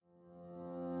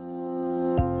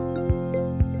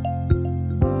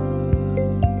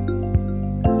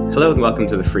Hello and welcome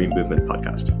to the Free Movement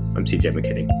podcast. I'm CJ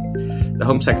McKinney. The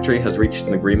Home Secretary has reached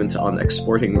an agreement on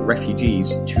exporting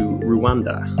refugees to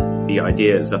Rwanda. The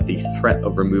idea is that the threat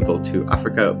of removal to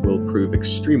Africa will prove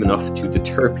extreme enough to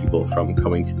deter people from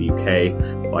coming to the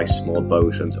UK by small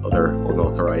boat and other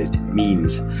unauthorised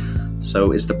means.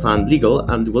 So is the plan legal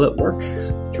and will it work?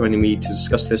 Joining me to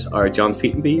discuss this are John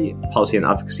Featonby, Policy and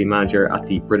Advocacy Manager at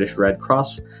the British Red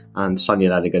Cross, and Sonia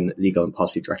Lenigan, Legal and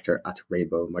Policy Director at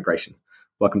Rainbow Migration.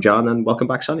 Welcome, John, and welcome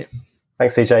back, Sonia.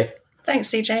 Thanks, CJ. Thanks,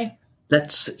 CJ.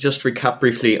 Let's just recap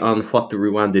briefly on what the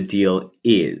Rwanda deal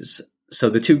is. So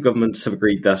the two governments have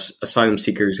agreed that asylum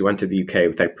seekers who enter the UK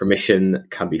without permission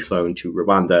can be flown to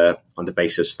Rwanda on the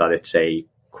basis that it's a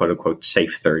quote-unquote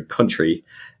safe third country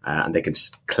and they can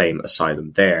claim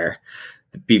asylum there.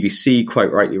 The BBC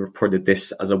quite rightly reported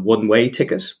this as a one-way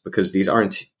ticket because these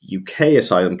aren't UK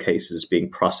asylum cases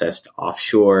being processed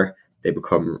offshore. They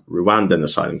become Rwandan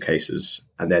asylum cases,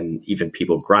 and then even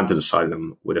people granted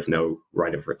asylum would have no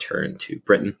right of return to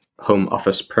Britain. Home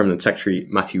Office Permanent Secretary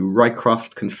Matthew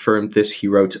Rycroft confirmed this. He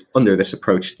wrote, "Under this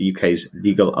approach, the UK's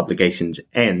legal obligations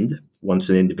end once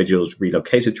an individual is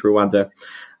relocated to Rwanda,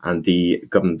 and the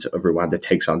government of Rwanda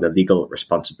takes on the legal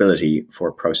responsibility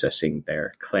for processing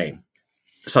their claim."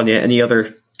 Sonia, any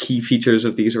other key features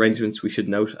of these arrangements we should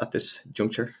note at this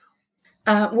juncture?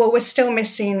 Well, we're still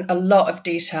missing a lot of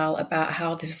detail about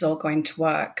how this is all going to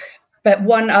work. But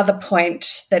one other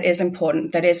point that is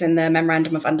important, that is in the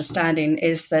Memorandum of Understanding,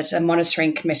 is that a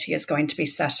monitoring committee is going to be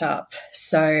set up.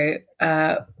 So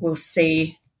we'll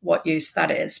see what use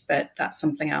that is, but that's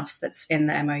something else that's in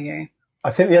the MOU. I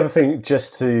think the other thing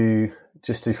just to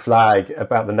flag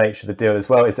about the nature of the deal as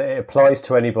well is that it applies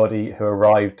to anybody who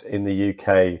arrived in the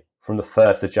UK from the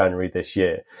 1st of January this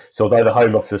year. So although the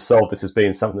Home Office has sold this as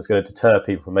being something that's going to deter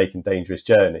people from making dangerous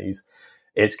journeys,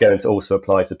 it's going to also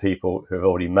apply to people who have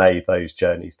already made those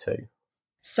journeys too.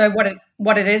 So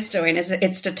what it is doing is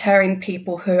it's deterring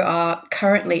people who are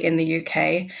currently in the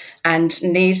UK and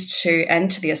need to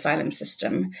enter the asylum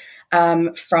system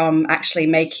from actually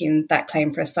making that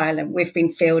claim for asylum. We've been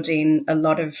fielding a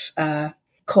lot of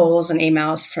calls and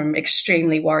emails from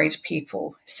extremely worried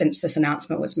people since this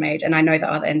announcement was made. And I know that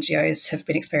other NGOs have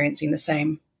been experiencing the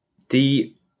same.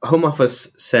 The Home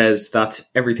Office says that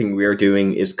everything we are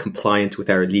doing is compliant with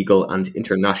our legal and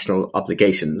international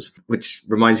obligations, which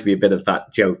reminds me a bit of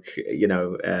that joke,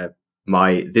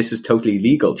 my "this is totally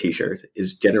legal" t-shirt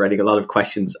is generating a lot of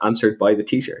questions answered by the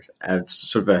t-shirt. It's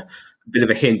sort of a bit of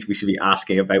a hint we should be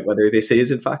asking about whether this is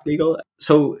in fact legal.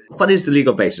 So what is the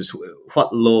legal basis?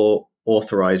 What law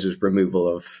authorises removal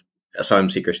of asylum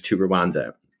seekers to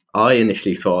Rwanda? I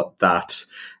initially thought that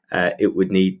it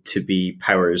would need to be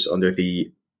powers under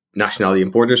the Nationality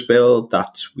and Borders Bill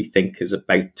that we think is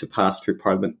about to pass through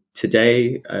Parliament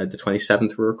today, the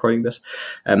 27th we're recording this.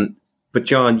 But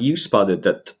John, you spotted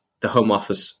that the Home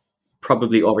Office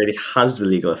probably already has the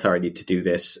legal authority to do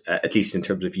this, at least in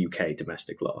terms of UK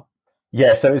domestic law.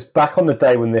 Yeah, so it was back on the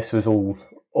day when this was all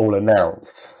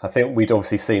announced. I think we'd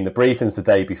obviously seen the briefings the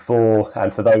day before,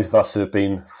 and for those of us who have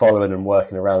been following and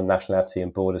working around the Nationality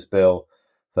and Borders Bill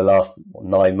for the last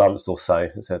 9 months or so,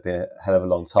 it's been a hell of a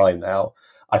long time now,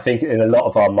 I think in a lot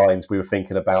of our minds we were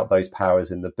thinking about those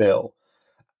powers in the bill.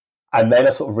 And then I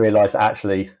sort of realised that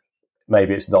actually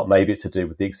maybe it's not, maybe it's to do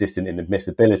with the existing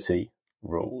inadmissibility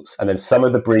rules. And then some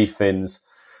of the briefings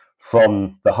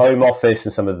from the Home Office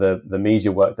and some of the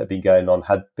media work that had been going on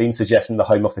had been suggesting the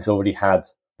Home Office already had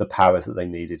the powers that they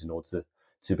needed in order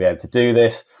to be able to do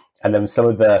this. And then some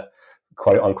of the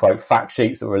quote-unquote fact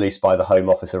sheets that were released by the Home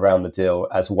Office around the deal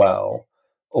as well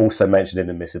also mentioned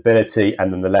inadmissibility.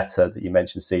 And then the letter that you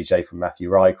mentioned, CJ, from Matthew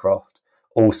Rycroft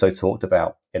also talked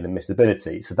about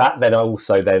inadmissibility. So that then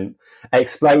also then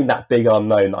explained that big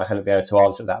unknown that I hadn't been able to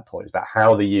answer at that point, about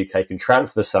how the UK can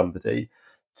transfer somebody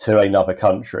to another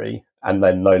country and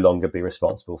then no longer be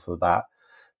responsible for that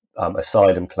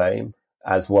asylum claim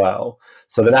as well.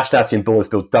 So the Nationality and Borders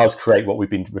Bill does create what we've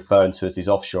been referring to as these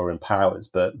offshoring powers,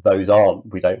 but those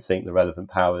aren't, we don't think, the relevant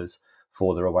powers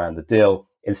for the Rwanda deal.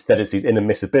 Instead, it's these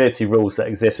inadmissibility rules that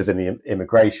exist within the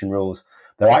immigration rules.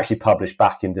 They're actually published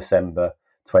back in December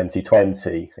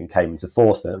 2020 and came into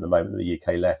force then at the moment that the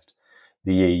UK left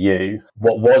the EU.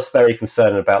 What was very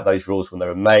concerning about those rules when they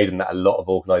were made, and that a lot of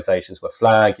organisations were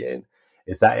flagging,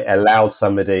 is that it allowed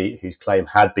somebody whose claim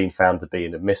had been found to be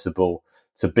inadmissible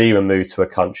to be removed to a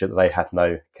country that they had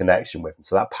no connection with. And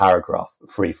so that paragraph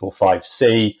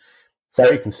 345C,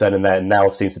 very concerning there, now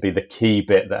seems to be the key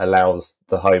bit that allows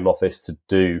the Home Office to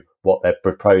do what they're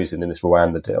proposing in this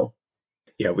Rwanda deal.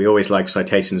 Yeah, we always like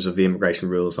citations of the immigration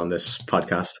rules on this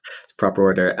podcast, proper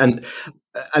order,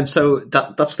 and so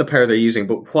that's the power they're using.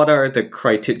 But what are the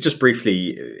criteria? Just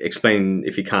briefly explain,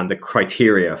 if you can, the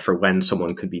criteria for when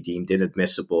someone could be deemed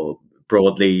inadmissible.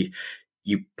 Broadly,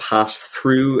 you pass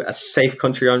through a safe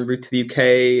country en route to the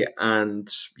UK,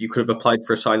 and you could have applied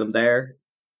for asylum there.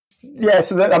 Yeah,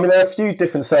 so there are a few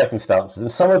different circumstances, and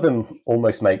some of them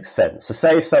almost make sense. So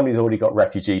say if somebody's already got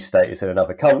refugee status in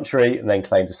another country and then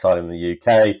claims asylum in the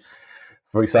UK,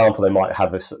 for example, they might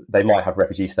have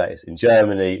refugee status in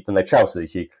Germany, then they travel to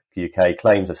the UK,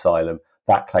 claims asylum,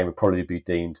 that claim would probably be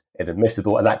deemed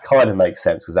inadmissible, and that kind of makes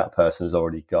sense because that person has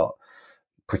already got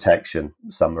protection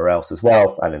somewhere else as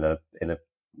well, and in a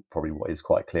probably what is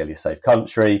quite clearly a safe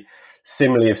country.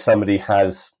 Similarly, if somebody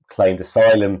has claimed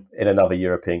asylum in another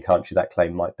European country, that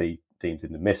claim might be deemed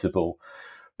inadmissible.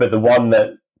 But the one that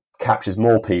captures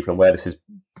more people and where this is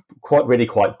quite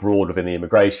broad within the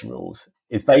immigration rules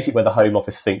is basically where the Home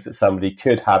Office thinks that somebody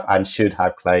could have and should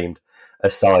have claimed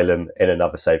asylum in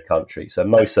another safe country. So in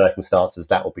most circumstances,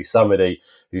 that will be somebody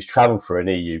who's travelled through an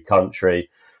EU country,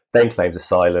 then claims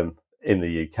asylum in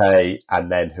the UK,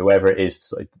 and then whoever it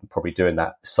is probably doing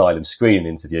that asylum screening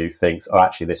interview thinks, oh,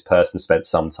 actually, this person spent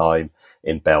some time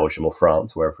in Belgium or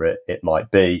France, wherever it might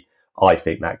be. I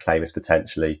think that claim is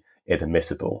potentially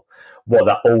inadmissible. What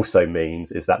that also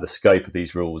means is that the scope of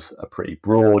these rules are pretty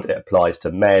broad. It applies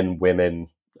to men, women,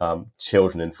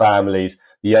 children and families.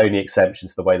 The only exception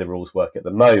to the way the rules work at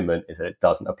the moment is that it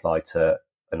doesn't apply to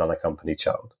an unaccompanied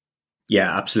child.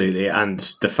 Yeah, absolutely. And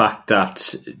the fact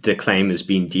that the claim is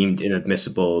being deemed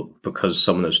inadmissible because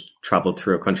someone has travelled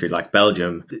through a country like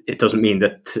Belgium, it doesn't mean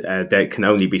that they can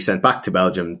only be sent back to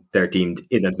Belgium. They're deemed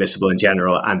inadmissible in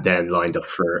general and then lined up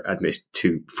for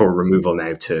removal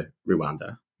now to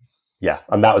Rwanda. Yeah,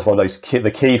 and that was one of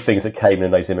the key things that came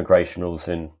in those immigration rules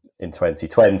in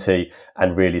 2020,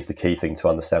 and really is the key thing to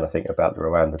understand, I think, about the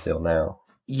Rwanda deal now.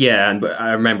 Yeah, and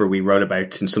I remember we wrote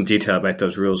about in some detail about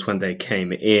those rules when they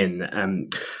came in.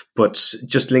 But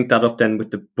just link that up then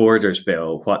with the Borders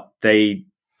Bill. What they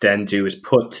then do is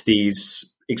put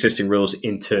these existing rules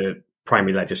into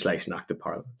primary legislation, Act of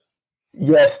Parliament.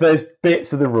 Yes, there's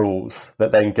bits of the rules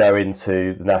that then go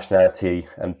into the Nationality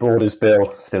and Borders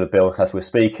Bill, still a bill as we're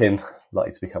speaking,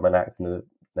 likely to become an act in the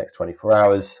next 24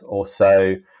 hours or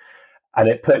so. And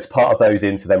it puts part of those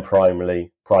into then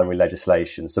primary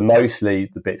legislation. So mostly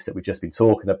the bits that we've just been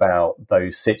talking about,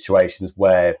 those situations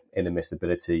where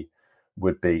inadmissibility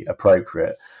would be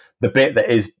appropriate. The bit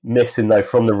that is missing, though,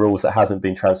 from the rules that hasn't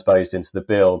been transposed into the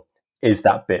bill is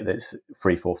that bit that's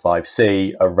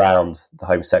 345C around the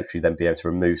Home Secretary then being able to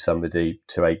remove somebody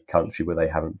to a country where they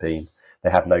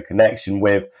have no connection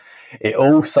with. It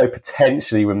also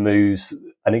potentially removes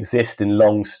an existing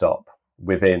long stop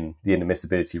within the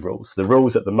inadmissibility rules. The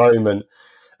rules at the moment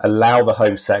allow the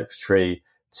Home Secretary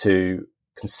to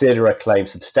consider a claim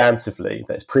substantively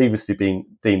that has previously been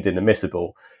deemed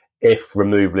inadmissible if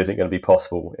removal isn't going to be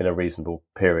possible in a reasonable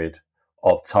period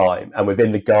of time. And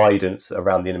within the guidance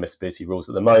around the inadmissibility rules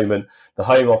at the moment, the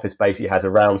Home Office basically has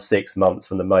around 6 months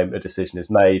from the moment a decision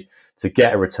is made to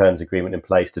get a returns agreement in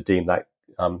place to deem that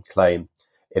claim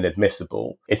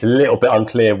inadmissible. It's a little bit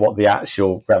unclear what the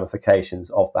actual ramifications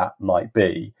of that might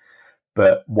be,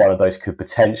 but one of those could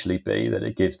potentially be that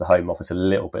it gives the Home Office a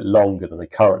little bit longer than they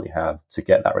currently have to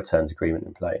get that returns agreement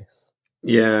in place.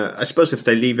 Yeah, I suppose if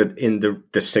they leave it in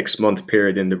the 6 month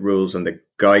period in the rules and the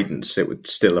guidance, it would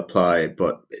still apply,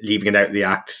 but leaving it out of the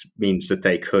Act means that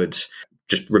they could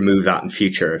just remove that in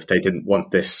future if they didn't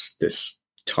want this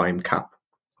time cap.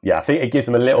 Yeah, I think it gives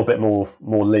them a little bit more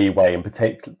leeway, and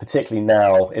particularly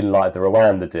now in light of the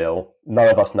Rwanda deal, none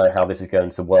of us know how this is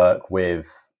going to work with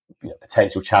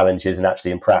potential challenges and actually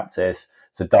in practice.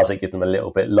 So does it give them a little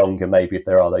bit longer maybe if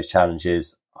there are those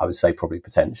challenges? I would say probably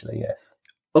potentially, yes.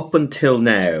 Up until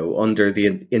now, under the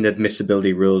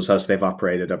inadmissibility rules as they've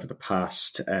operated over the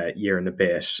past year and a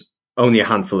bit, only a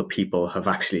handful of people have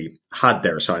actually had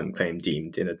their asylum claim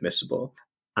deemed inadmissible.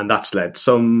 And that's led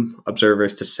some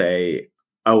observers to say,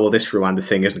 oh, well, this Rwanda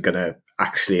thing isn't going to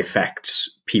actually affect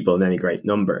people in any great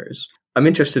numbers. I'm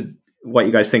interested what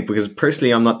you guys think, because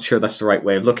personally, I'm not sure that's the right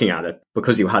way of looking at it,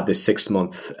 because you had this 6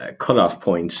 month cutoff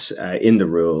point in the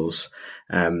rules,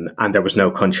 and there was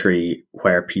no country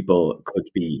where people could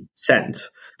be sent.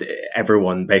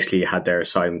 Everyone basically had their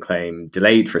asylum claim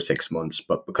delayed for 6 months,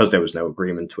 but because there was no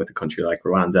agreement with a country like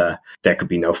Rwanda, there could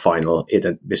be no final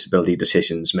inadmissibility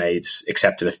decisions made,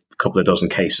 except in a couple of dozen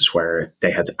cases where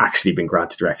they had actually been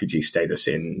granted refugee status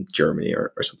in Germany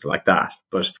or something like that.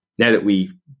 But now that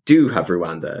we do have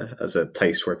Rwanda as a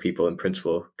place where people in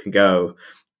principle can go,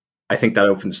 I think that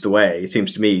opens the way. It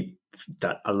seems to me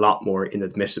that a lot more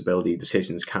inadmissibility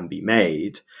decisions can be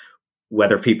made.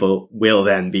 Whether people will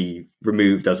then be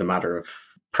removed as a matter of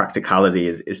practicality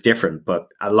is different, but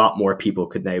a lot more people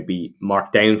could now be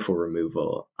marked down for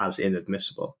removal as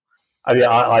inadmissible. I mean,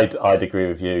 I'd agree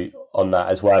with you on that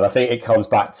as well. And I think it comes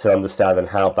back to understanding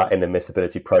how that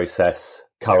inadmissibility process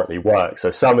currently works. So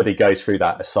somebody goes through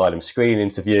that asylum screening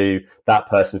interview, that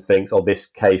person thinks, oh, this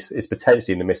case is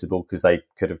potentially inadmissible because they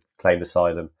could have claimed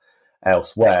asylum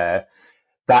elsewhere.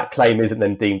 That claim isn't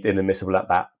then deemed inadmissible at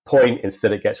that point.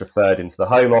 Instead, it gets referred into the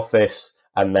Home Office.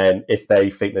 And then if they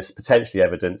think there's potentially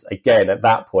evidence, again, at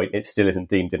that point, it still isn't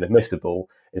deemed inadmissible.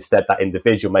 Instead, that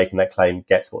individual making that claim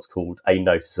gets what's called a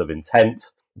notice of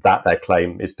intent, that their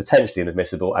claim is potentially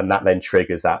inadmissible. And that then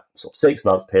triggers that sort of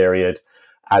 6-month period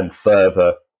and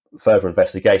further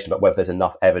investigation about whether there's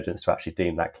enough evidence to actually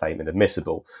deem that claim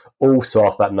inadmissible. Also,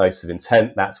 after that notice of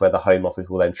intent, that's where the Home Office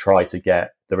will then try to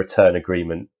get the return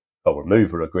agreement or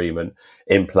removal agreement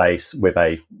in place with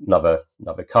another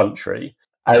country.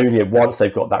 Only once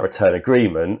they've got that return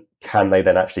agreement can they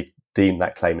then actually deem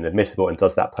that claim inadmissible, and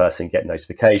does that person get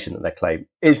notification that their claim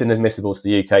is inadmissible to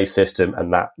the UK system,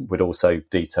 and that would also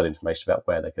detail information about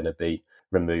where they're going to be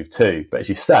removed to. But as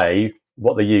you say,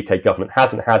 what the UK government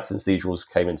hasn't had since these rules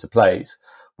came into place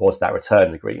was that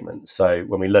return agreement. So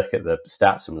when we look at the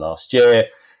stats from last year,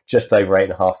 just over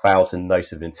 8,500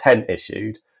 notices of intent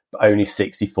issued, but only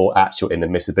 64 actual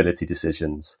inadmissibility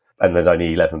decisions. And then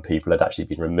only 11 people had actually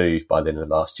been removed by the end of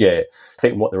last year. I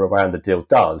think what the Rwanda deal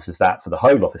does is that, for the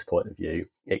Home Office point of view,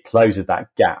 it closes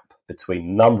that gap between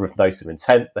the number of notices of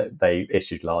intent that they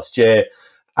issued last year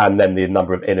and then the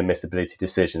number of inadmissibility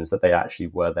decisions that they actually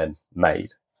were then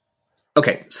made.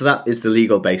 Okay, so that is the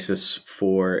legal basis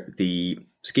for the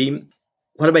scheme.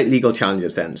 What about legal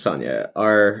challenges then, Sonia?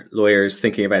 Are lawyers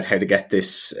thinking about how to get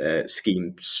this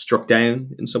scheme struck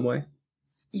down in some way?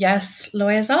 Yes,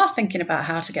 lawyers are thinking about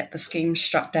how to get the scheme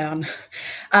struck down.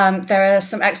 There are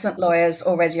some excellent lawyers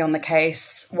already on the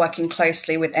case, working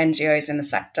closely with NGOs in the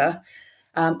sector.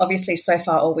 Obviously, so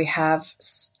far, all we have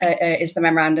is the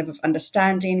Memorandum of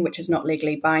Understanding, which is not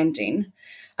legally binding.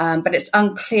 But it's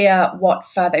unclear what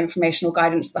further information or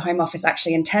guidance the Home Office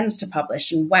actually intends to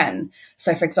publish and when.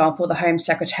 So, for example, the Home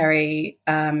Secretary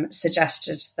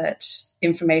suggested that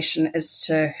information as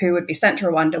to who would be sent to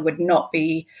Rwanda would not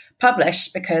be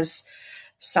published because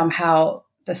somehow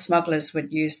the smugglers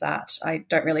would use that. I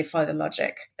don't really follow the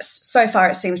logic. So far,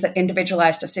 it seems that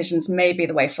individualized decisions may be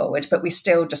the way forward, but we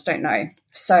still just don't know.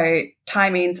 So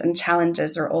timings and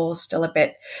challenges are all still a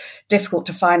bit difficult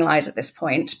to finalize at this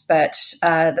point, but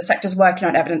the sector's working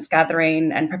on evidence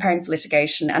gathering and preparing for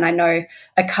litigation. And I know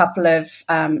a couple of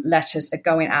letters are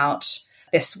going out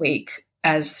this week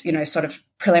as, sort of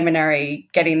preliminary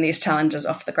getting these challenges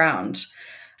off the ground.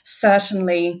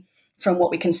 Certainly, from what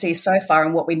we can see so far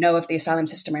and what we know of the asylum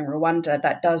system in Rwanda,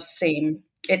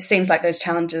 it seems like those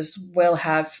challenges will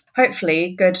have,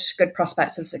 hopefully, good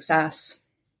prospects of success.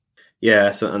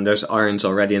 Yeah, and there's irons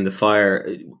already in the fire.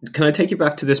 Can I take you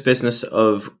back to this business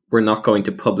of we're not going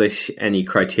to publish any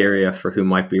criteria for who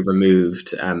might be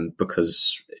removed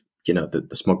because, the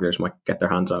smugglers might get their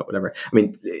hands out, whatever. I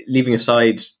mean, leaving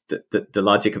aside the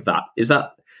logic of that, is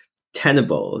that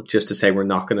tenable just to say we're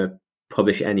not going to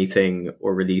publish anything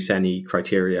or release any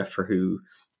criteria for who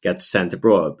gets sent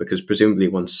abroad? Because presumably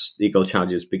once legal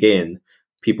challenges begin,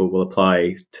 people will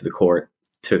apply to the court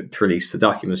to release the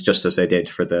documents, just as they did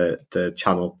for the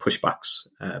channel pushbacks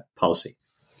policy.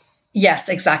 Yes,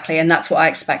 exactly. And that's what I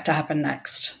expect to happen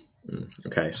next.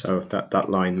 Okay, so that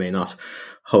line may not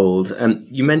hold.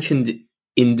 You mentioned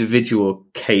individual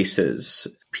cases,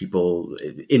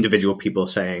 individual people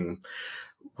saying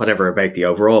whatever about the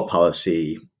overall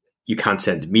policy, you can't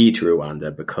send me to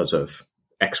Rwanda because of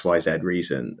XYZ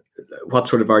reason. What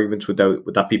sort of arguments would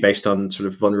that be based on? Sort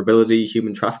of vulnerability,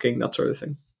 human trafficking, that sort of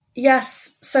thing?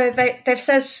 Yes. So they've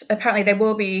said apparently there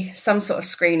will be some sort of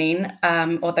screening,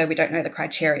 although we don't know the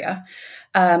criteria.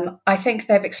 I think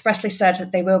they've expressly said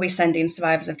that they will be sending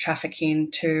survivors of trafficking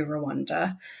to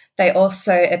Rwanda. They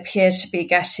also appear to be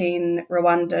getting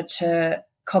Rwanda to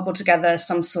cobble together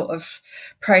some sort of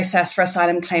process for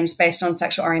asylum claims based on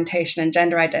sexual orientation and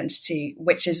gender identity,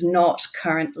 which is not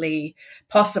currently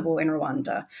possible in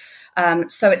Rwanda.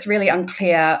 So it's really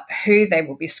unclear who they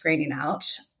will be screening out.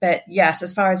 But yes,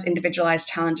 as far as individualized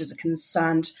challenges are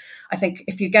concerned, I think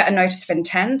if you get a notice of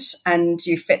intent and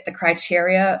you fit the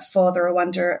criteria for the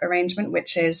Rwanda arrangement,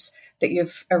 which is that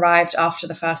you've arrived after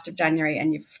the 1st of January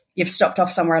and you've stopped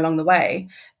off somewhere along the way,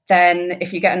 then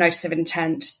if you get a notice of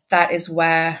intent, that is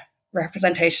where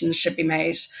representations should be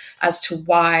made as to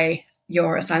why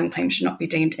your asylum claim should not be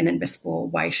deemed inadmissible,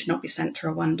 why you should not be sent to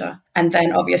Rwanda. And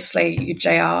then obviously you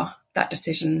JR that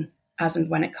decision as and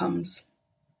when it comes.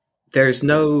 There's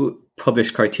no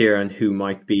published criteria on who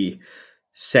might be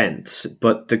sent,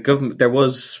 but the government, there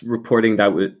was reporting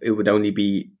that it would only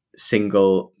be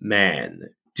single men.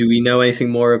 Do we know anything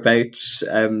more about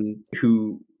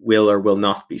who will or will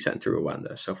not be sent to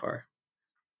Rwanda so far?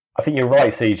 I think you're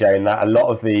right, CJ, in that a lot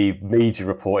of the media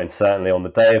reporting, certainly on the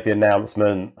day of the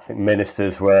announcement, I think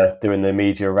ministers were doing their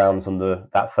media rounds on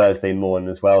that Thursday morning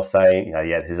as well, saying,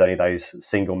 this is only those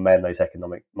single men, those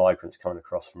economic migrants coming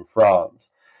across from France.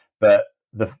 But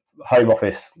the Home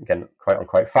Office, again, quote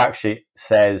unquote, fact sheet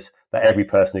says that every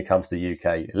person who comes to the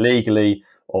UK illegally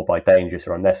or by dangerous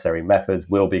or unnecessary methods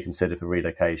will be considered for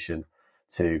relocation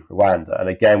to Rwanda. And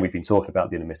again, we've been talking about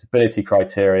the inadmissibility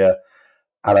criteria.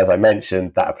 And as I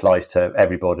mentioned, that applies to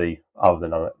everybody other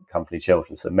than unaccompanied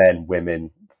children. So men,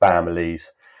 women,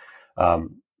 families,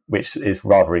 which is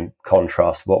rather in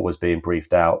contrast to what was being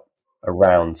briefed out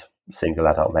around single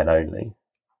adult men only.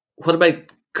 What about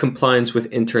compliance with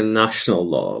international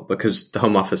law? Because the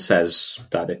Home Office says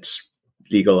that it's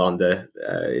legal on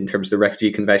in terms of the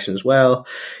Refugee Convention as well.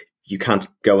 You can't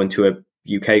go into a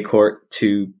UK court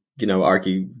to,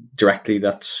 argue directly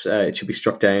that it should be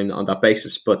struck down on that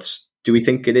basis. But do we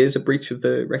think it is a breach of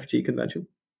the Refugee Convention?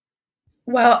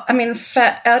 Well, I memean,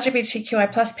 for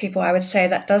LGBTQI plus people, I would say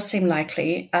that does seem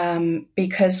likely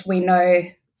because we know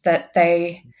that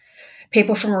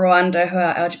people from Rwanda who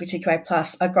are LGBTQI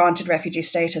plus are granted refugee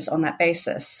status on that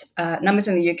basis. Numbers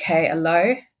in the UK are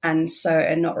low and so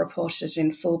are not reported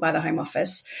in full by the Home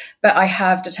Office. But I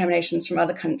have determinations from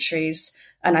other countries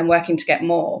and I'm working to get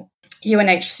more.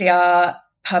 UNHCR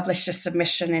published a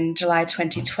submission in July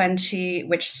 2020,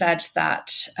 which said that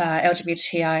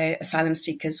LGBTI asylum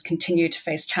seekers continue to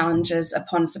face challenges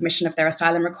upon submission of their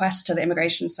asylum request to the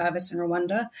Immigration Service in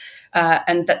Rwanda,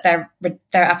 and that their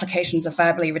applications are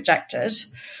verbally rejected.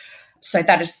 So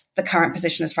that is the current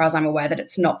position, as far as I'm aware, that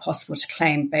it's not possible to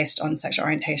claim based on sexual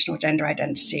orientation or gender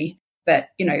identity. But,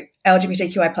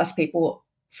 LGBTQI plus people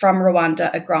from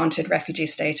Rwanda are granted refugee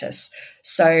status.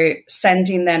 So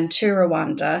sending them to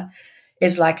Rwanda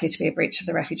is likely to be a breach of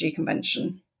the Refugee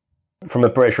Convention. From a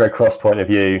British Red Cross point of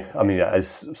view, I mean,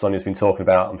 as Sonia's been talking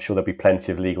about, I'm sure there'll be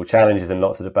plenty of legal challenges and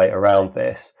lots of debate around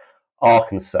this. Our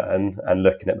concern, and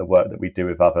looking at the work that we do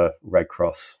with other Red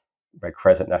Cross, Red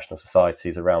Crescent national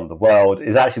societies around the world,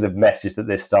 is actually the message that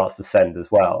this starts to send as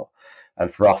well.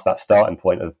 And for us, that starting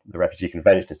point of the Refugee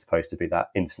Convention is supposed to be that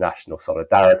international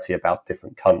solidarity about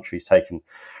different countries taking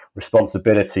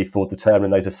responsibility for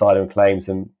determining those asylum claims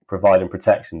and providing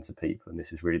protection to people. And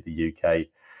this is really the UK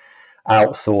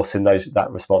outsourcing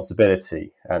that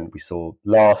responsibility. And we saw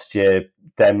last year,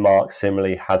 Denmark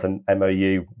similarly has an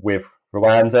MOU with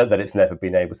Rwanda that it's never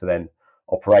been able to then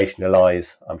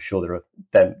operationalise. I'm sure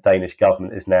the Danish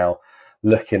government is now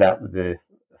looking at the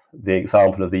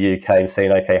example of the UK and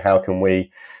saying, okay, how can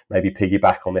we maybe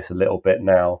piggyback on this a little bit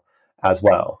now as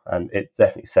well? And it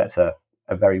definitely sets a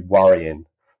very worrying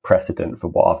precedent for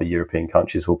what other European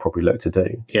countries will probably look to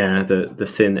do. Yeah, the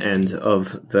thin end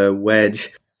of the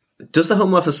wedge. Does the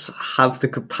Home Office have the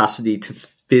capacity to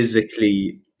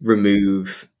physically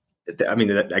remove? I mean,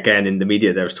 again, in the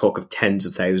media, there was talk of tens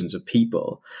of thousands of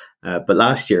people, but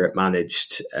last year it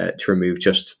managed to remove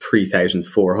just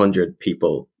 3,400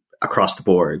 people across the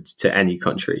board to any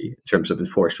country in terms of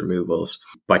enforced removals.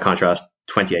 By contrast,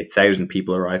 28,000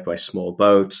 people arrived by small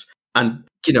boats. And,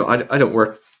 I don't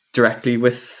work directly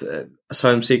with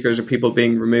asylum seekers or people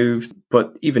being removed,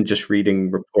 but even just reading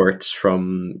reports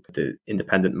from the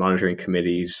independent monitoring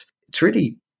committees, it's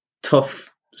really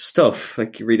tough stuff.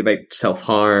 Like you read about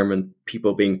self-harm and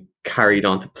people being carried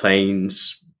onto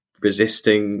planes,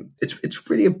 resisting. It's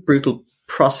really a brutal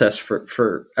process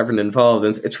for everyone involved,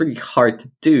 and it's really hard to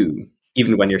do,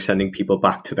 even when you're sending people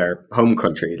back to their home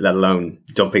country, let alone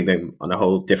dumping them on a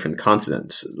whole different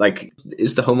continent. Like,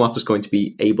 is the Home Office going to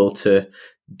be able to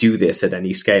do this at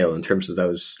any scale in terms of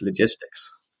those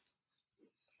logistics?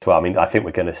 Well, I mean, I think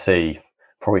we're going to see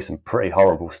probably some pretty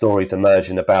horrible stories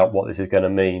emerging about what this is going to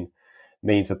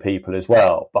mean for people as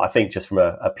well. But I think just from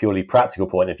a purely practical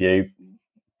point of view,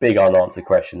 big unanswered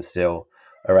questions still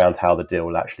around how the deal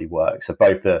will actually work. So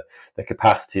both the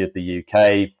capacity of the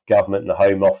UK government and the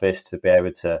Home Office to be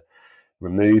able to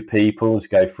remove people, to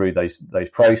go through those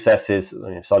processes.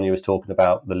 Sonia was talking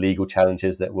about the legal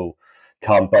challenges that will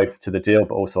come both to the deal,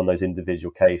 but also on those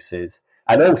individual cases.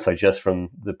 And also just from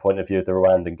the point of view of the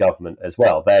Rwandan government as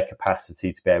well, their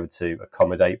capacity to be able to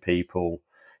accommodate people,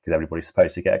 because everybody's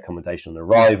supposed to get accommodation on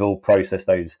arrival, process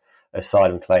those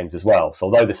asylum claims as well. So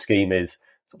although the scheme is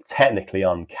sort of technically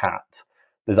uncapped,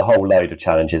 there's a whole load of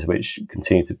challenges which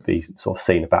continue to be sort of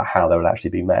seen about how they will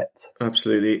actually be met.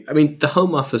 Absolutely. I mean, the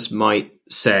Home Office might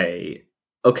say,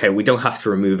 okay, we don't have to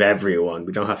remove everyone.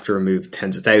 We don't have to remove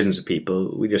tens of thousands of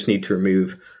people. We just need to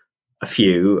remove a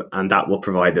few, and that will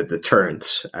provide a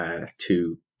deterrent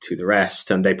to the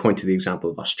rest. And they point to the example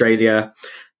of Australia.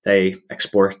 They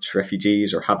export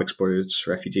refugees, or have exported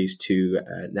refugees, to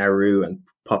Nauru and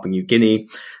Papua New Guinea.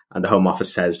 And the Home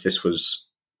Office says this was,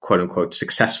 quote unquote,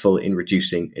 successful in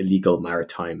reducing illegal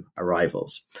maritime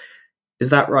arrivals. Is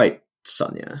that right,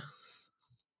 Sonia?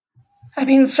 I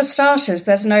mean, for starters,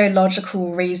 there's no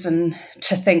logical reason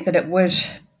to think that it would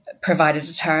provide a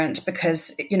deterrent,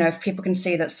 because, you know, if people can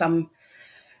see that some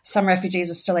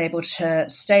refugees are still able to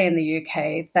stay in the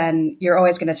UK, then you're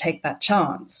always going to take that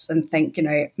chance and think, you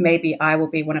know, maybe I will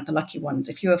be one of the lucky ones.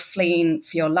 If you are fleeing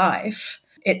for your life,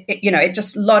 it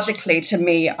just logically, to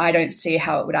me, I don't see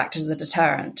how it would act as a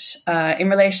deterrent. In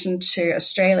relation to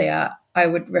Australia, I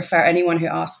would refer anyone who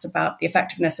asks about the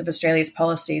effectiveness of Australia's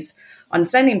policies on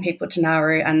sending people to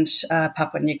Nauru and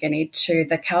Papua New Guinea to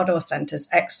the Caldor Centre's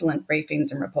excellent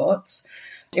briefings and reports.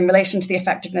 In relation to the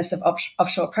effectiveness of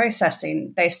offshore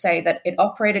processing, they say that it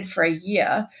operated for a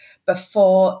year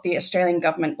before the Australian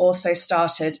government also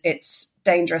started its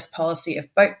dangerous policy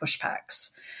of boat pushbacks.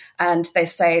 And they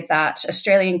say that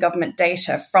Australian government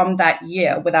data from that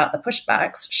year without the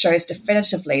pushbacks shows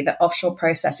definitively that offshore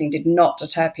processing did not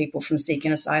deter people from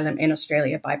seeking asylum in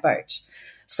Australia by boat.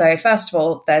 So first of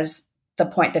all, there's the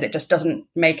point that it just doesn't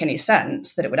make any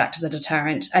sense that it would act as a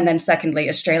deterrent. And then secondly,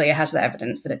 Australia has the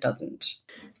evidence that it doesn't.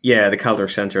 Yeah, the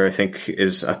Caldor Centre, I think,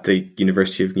 is at the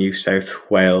University of New South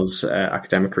Wales.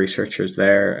 Academic researchers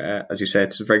there. As you said,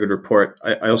 it's a very good report.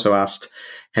 I also asked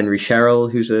Henry Sherrill,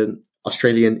 who's an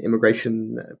Australian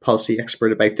immigration policy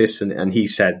expert, about this, and he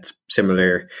said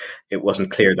similar. It wasn't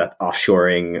clear that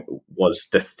offshoring was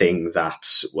the thing that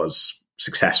was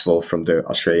successful from the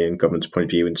Australian government's point of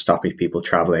view in stopping people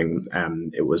travelling.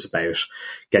 It was about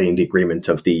getting the agreement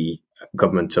of the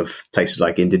government of places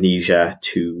like Indonesia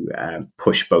to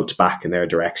push boats back in their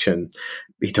direction.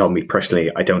 He told me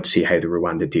personally, I don't see how the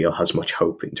Rwanda deal has much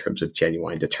hope in terms of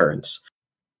genuine deterrence.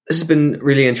 This has been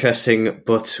really interesting,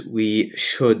 but we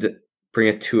should bring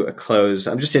it to a close.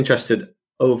 I'm just interested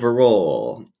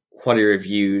overall, what are your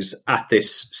views at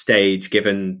this stage,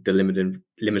 given the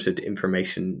limited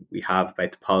information we have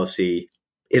about the policy?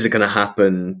 Is it going to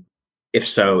happen? If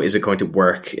so, is it going to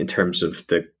work in terms of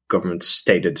the government's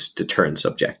stated deterrence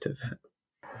objective?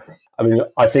 I mean,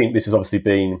 I think this has obviously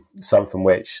been something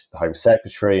which the Home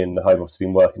Secretary and the Home Office have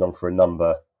been working on for a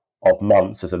number of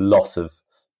months. There's a lot of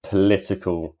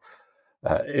political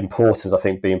importance, I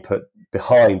think, being put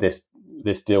behind this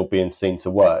deal being seen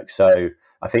to work. So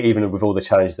I think even with all the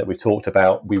challenges that we've talked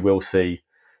about, we will see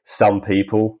some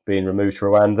people being removed to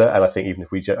Rwanda. And I think even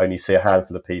if we only see a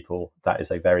handful of people, that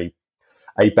is a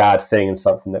bad thing and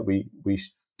something that we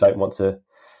don't want to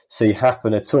see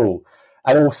happen at all.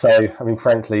 And also, I mean,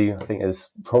 frankly, I think as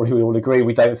probably we all agree,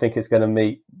 we don't think it's going to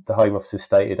meet the Home Office's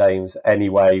stated aims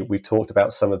anyway. We've talked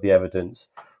about some of the evidence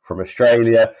from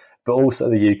Australia, but also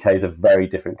the UK is a very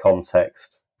different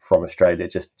context from Australia,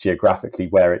 just geographically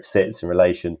where it sits in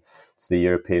relation to the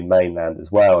European mainland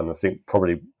as well. And I think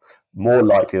probably more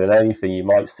likely than anything, you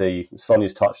might see,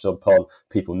 Sonia's touched upon,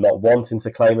 people not wanting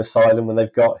to claim asylum when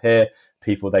they've got here,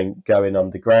 people then going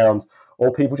underground,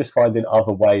 or people just finding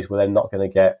other ways where they're not going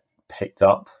to get picked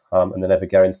up and they never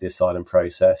go into the asylum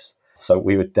process. So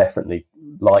we would definitely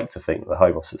like to think the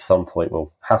Home Office at some point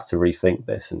will have to rethink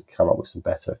this and come up with some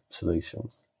better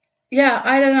solutions. Yeah,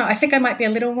 I don't know. I think I might be a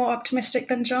little more optimistic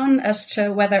than John as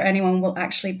to whether anyone will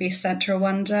actually be sent to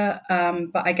Rwanda.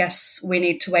 But I guess we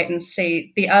need to wait and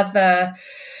see. The other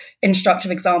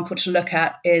instructive example to look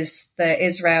at is the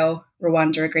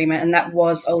Israel-Rwanda agreement, and that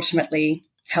was ultimately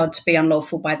held to be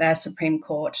unlawful by their Supreme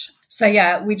Court. So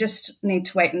yeah, we just need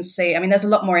to wait and see. I mean, there's a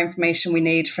lot more information we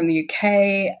need from the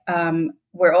UK.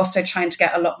 We're also trying to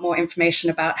get a lot more information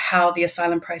about how the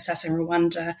asylum process in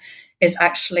Rwanda is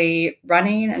actually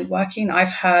running and working.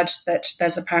 I've heard that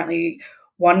there's apparently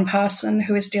one person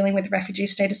who is dealing with refugee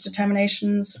status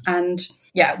determinations. And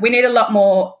yeah, we need a lot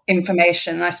more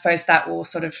information. And I suppose that will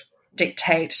sort of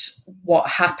dictate what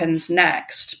happens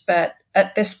next. But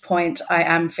at this point, I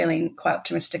am feeling quite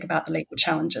optimistic about the legal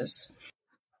challenges.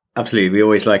 Absolutely. We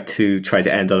always like to try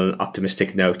to end on an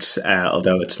optimistic note,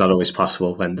 although it's not always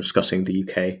possible when discussing the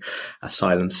UK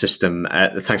asylum system.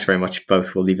 Thanks very much,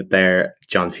 both. We'll leave it there.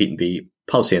 John Featonby,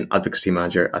 Policy and Advocacy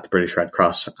Manager at the British Red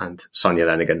Cross, and Sonia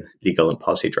Lenigan, Legal and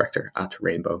Policy Director at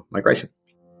Rainbow Migration.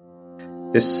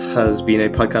 This has been a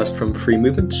podcast from Free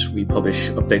Movement. We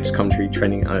publish updates, commentary,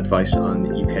 training and advice on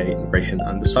UK immigration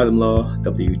and asylum law.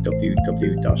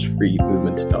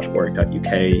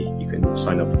 www.freemovement.org.uk. You can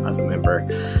sign up as a member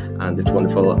and it's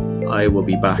wonderful. I will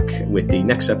be back with the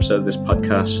next episode of this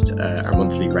podcast, our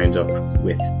monthly roundup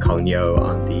with Colin Yeo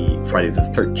on the Friday the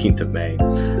 13th of May.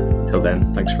 Till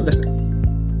then, thanks for listening.